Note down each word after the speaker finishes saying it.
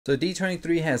So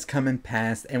D23 has come and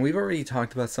passed, and we've already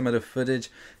talked about some of the footage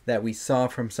that we saw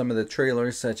from some of the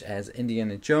trailers, such as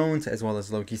Indiana Jones, as well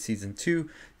as Loki Season 2.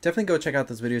 Definitely go check out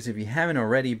those videos if you haven't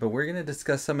already, but we're going to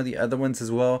discuss some of the other ones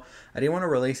as well. I didn't want to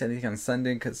release anything on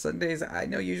Sunday, because Sundays I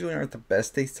know usually aren't the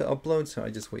best days to upload, so I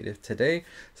just waited today.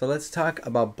 So let's talk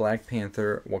about Black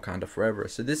Panther Wakanda Forever.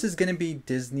 So this is going to be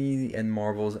Disney and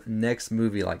Marvel's next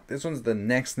movie. Like, this one's the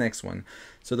next one.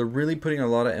 So they're really putting a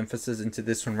lot of emphasis into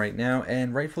this one right now,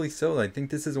 and rightfully so. I think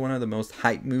this is one of the most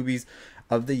hyped movies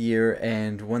of the year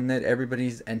and one that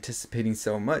everybody's anticipating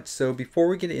so much. So before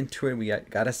we get into it, we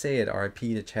gotta say it, RIP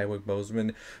to Chadwick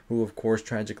Boseman, who of course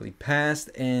tragically passed.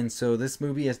 And so this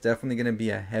movie is definitely going to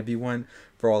be a heavy one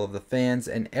for all of the fans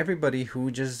and everybody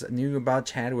who just knew about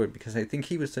Chadwick, because I think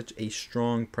he was such a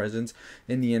strong presence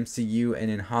in the MCU and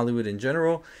in Hollywood in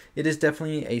general. It is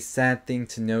definitely a sad thing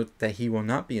to note that he will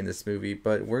not be in this movie,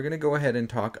 but we're going to go ahead and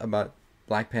talk about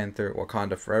Black Panther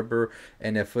Wakanda Forever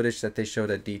and the footage that they showed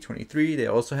at D23. They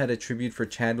also had a tribute for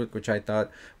Chadwick, which I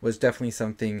thought was definitely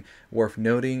something worth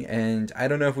noting, and I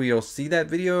don't know if we'll see that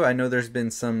video. I know there's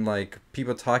been some like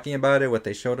people talking about it, what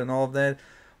they showed and all of that.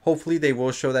 Hopefully they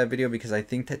will show that video, because I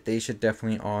think that they should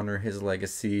definitely honor his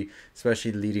legacy,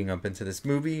 especially leading up into this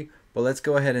movie. But let's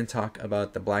go ahead and talk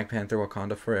about the Black Panther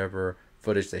Wakanda Forever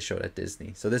footage they showed at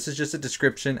Disney. So this is just a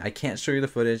description. I can't show you the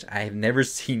footage. I have never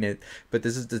seen it, but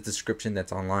this is the description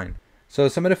that's online. So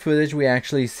some of the footage, we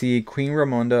actually see Queen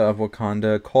Ramonda of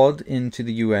Wakanda called into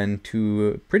the UN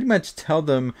to pretty much tell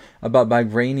them about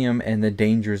vibranium and the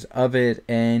dangers of it.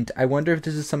 And I wonder if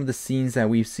this is some of the scenes that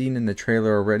we've seen in the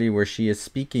trailer already, where she is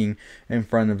speaking in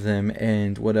front of them,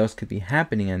 and what else could be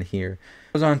happening in here.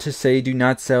 Goes on to say, do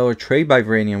not sell or trade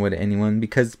vibranium with anyone,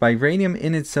 because vibranium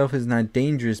in itself is not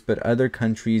dangerous, but other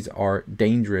countries are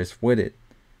dangerous with it.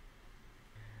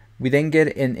 We then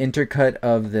get an intercut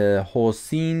of the whole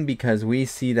scene, because we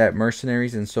see that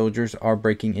mercenaries and soldiers are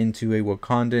breaking into a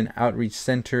Wakandan outreach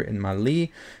center in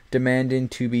Mali, demanding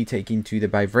to be taken to the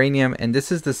vibranium. And this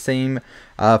is the same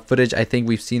footage I think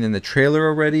we've seen in the trailer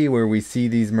already, where we see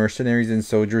these mercenaries and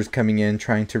soldiers coming in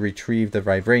trying to retrieve the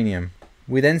vibranium.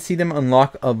 We then see them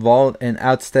unlock a vault, and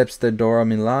out steps the Dora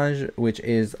Milaje, which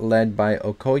is led by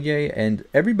Okoye, and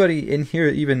everybody in here,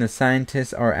 even the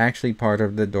scientists, are actually part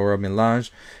of the Dora Milaje,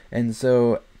 and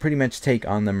so pretty much take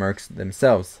on the mercs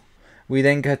themselves. We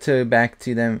then cut back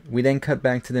to them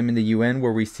in the UN,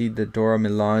 where we see the Dora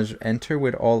Milaje enter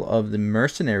with all of the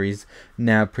mercenaries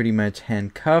now pretty much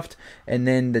handcuffed, and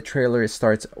then the trailer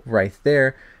starts right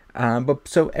there. But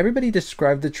so everybody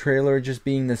described the trailer just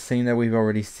being the same that we've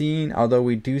already seen, although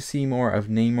we do see more of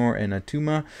Namor and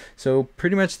Atuma. So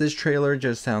pretty much this trailer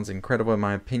just sounds incredible in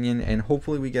my opinion, and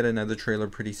hopefully we get another trailer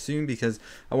pretty soon, because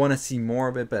I want to see more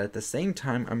of it. But at the same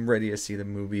time, I'm ready to see the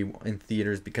movie in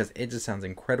theaters, because it just sounds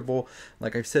incredible.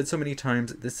 Like I've said so many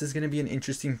times, this is going to be an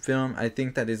interesting film. I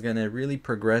think that is going to really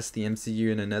progress the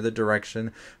MCU in another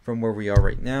direction from where we are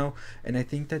right now, and I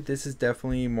think that this is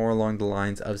definitely more along the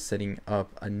lines of setting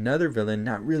up another villain,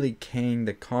 not really Kang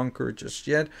the Conqueror just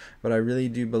yet, but I really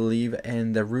do believe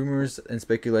in the rumors and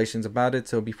speculations about it.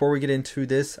 So before we get into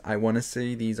this, I want to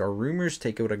say these are rumors,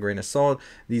 take it with a grain of salt.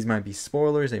 These might be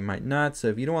spoilers, they might not, so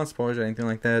if you don't want spoilers or anything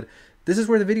like that, this is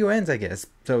where the video ends, I guess.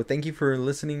 So thank you for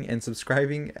listening and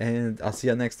subscribing, and I'll see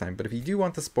you next time. But if you do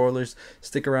want the spoilers,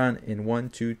 stick around in 1,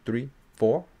 2, 3,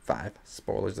 4, 5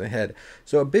 spoilers ahead.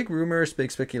 So a big rumor,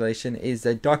 big speculation is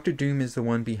that Dr. Doom is the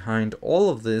one behind all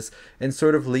of this, and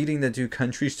sort of leading the two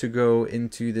countries to go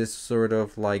into this sort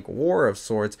of like war of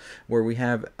sorts, where we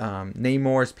have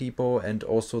Namor's people and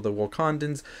also the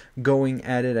Wakandans going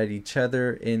at it at each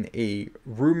other in a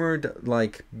rumored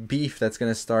like beef that's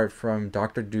going to start from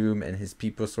Dr. Doom and his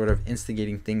people sort of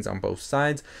instigating things on both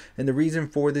sides. And the reason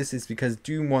for this is because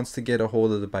Doom wants to get a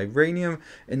hold of the vibranium,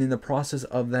 and in the process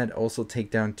of that also take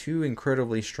down two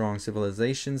incredibly strong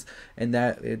civilizations, and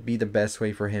that would be the best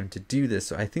way for him to do this.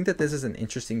 So I think that this is an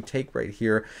interesting take right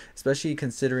here, especially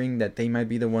considering that they might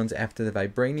be the ones after the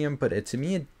vibranium. But to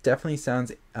me, it definitely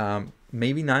sounds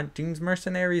maybe not Doom's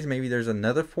mercenaries, maybe there's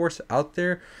another force out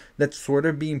there that's sort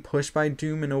of being pushed by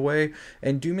Doom in a way.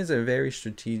 And Doom is a very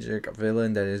strategic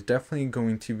villain that is definitely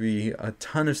going to be a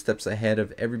ton of steps ahead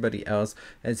of everybody else,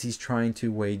 as he's trying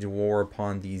to wage war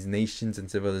upon these nations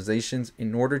and civilizations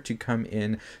in order to come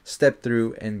in, step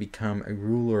through, and become a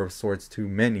ruler of sorts to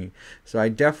many. So I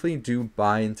definitely do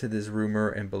buy into this rumor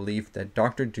and believe that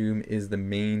Dr. Doom is the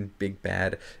main big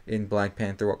bad in Black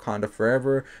Panther Wakanda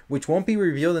Forever, which won't be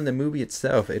revealed in the movie movie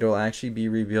itself. It'll actually be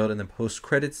revealed in the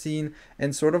post-credit scene,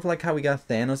 and sort of like how we got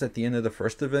Thanos at the end of the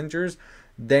first Avengers,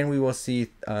 then we will see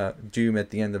Doom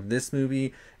at the end of this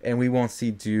movie, and we won't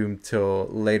see Doom till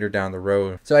later down the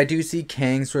road. So I do see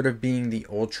Kang sort of being the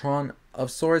Ultron of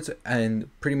sorts, and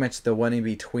pretty much the one in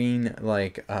between,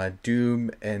 like Doom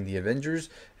and the Avengers,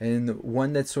 and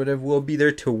one that sort of will be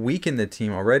there to weaken the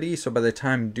team already. So by the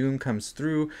time Doom comes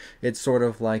through, it's sort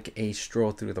of like a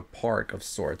stroll through the park of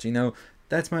sorts, you know.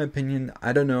 That's my opinion.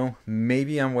 I don't know.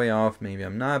 Maybe I'm way off. Maybe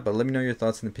I'm not. But let me know your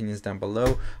thoughts and opinions down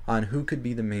below on who could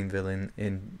be the main villain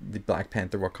in the Black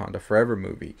Panther Wakanda Forever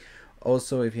movie.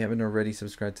 Also, if you haven't already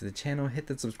subscribed to the channel, hit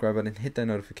that subscribe button, hit that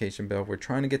notification bell. We're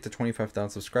trying to get to 25,000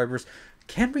 subscribers.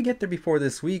 Can we get there before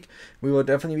this week? We will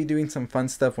definitely be doing some fun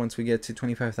stuff once we get to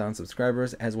 25,000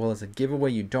 subscribers, as well as a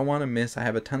giveaway you don't want to miss. I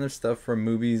have a ton of stuff from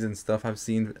movies and stuff I've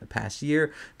seen the past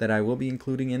year that I will be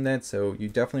including in that, so you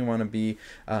definitely want to be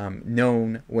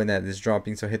known when that is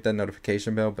dropping, so hit that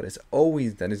notification bell. But as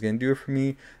always, that is going to do it for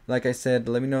me. Like I said,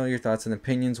 let me know your thoughts and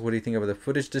opinions. What do you think about the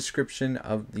footage description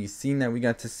of the scene that we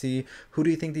got to see? Who do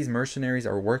you think these mercenaries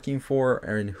are working for,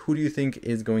 and who do you think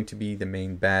is going to be the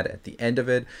main bad at the end of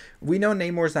it? We know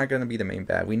Namor's not going to be the main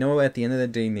bad. We know at the end of the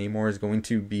day Namor is going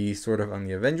to be sort of on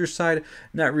the Avengers side,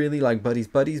 not really like buddies,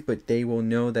 but they will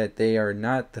know that they are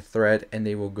not the threat, and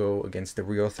they will go against the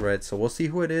real threat. So we'll see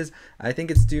who it is. I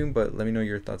think it's Doom, but let me know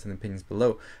your thoughts and opinions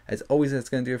below. As always, that's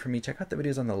going to do it for me. Check out the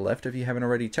videos on the left if you haven't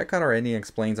already. Check out our Ending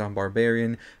Explains on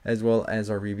Barbarian, as well as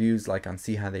our reviews like on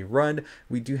See How They Run.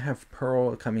 We do have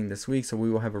Pearl coming this week, so we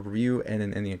will have a review and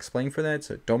an Ending Explain for that,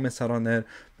 so don't miss out on that.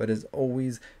 But as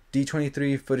always,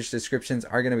 D23 footage descriptions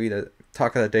are going to be the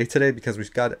talk of the day today, because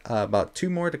we've got about 2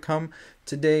 more to come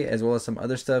today, as well as some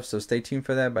other stuff. So stay tuned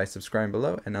for that by subscribing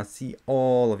below, and I'll see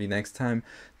all of you next time.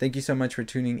 Thank you so much for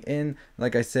tuning in.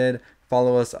 Like I said,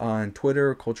 follow us on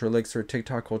Twitter, Culture Elixir,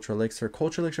 TikTok, Culture Elixir.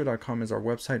 CultureElixir.com is our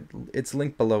website. It's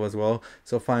linked below as well.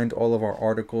 So find all of our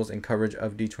articles and coverage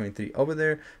of D23 over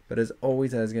there. But as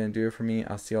always, that is going to do it for me.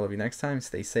 I'll see all of you next time.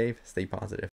 Stay safe, stay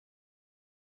positive.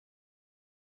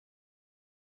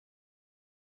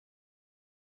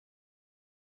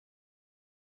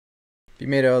 If you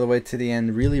made it all the way to the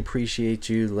end, really appreciate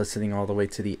you listening all the way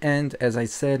to the end. As I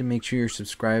said, make sure you're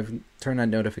subscribed, turn that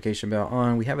notification bell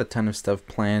on. We have a ton of stuff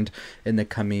planned in the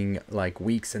coming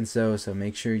weeks and so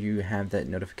make sure you have that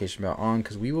notification bell on,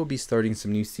 because we will be starting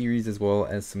some new series, as well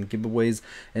as some giveaways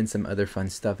and some other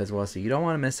fun stuff as well. So you don't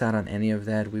want to miss out on any of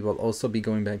that. We will also be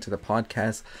going back to the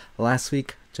podcast. Last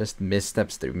week, just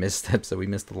missteps, so we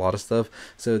missed a lot of stuff.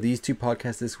 So these 2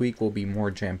 podcasts this week will be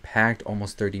more jam-packed,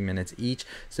 almost 30 minutes each.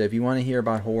 So if you want to hear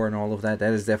about horror and all of that,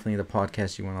 that is definitely the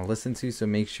podcast you want to listen to. So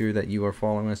make sure that you are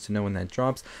following us to know when that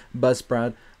drops.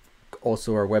 Buzzsprout,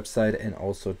 also our website, and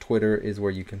also Twitter is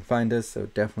where you can find us, so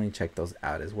definitely check those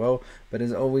out as well. But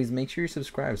as always, make sure you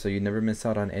subscribe so you never miss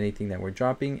out on anything that we're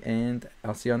dropping, and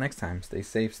I'll see y'all next time. Stay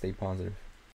safe, stay positive.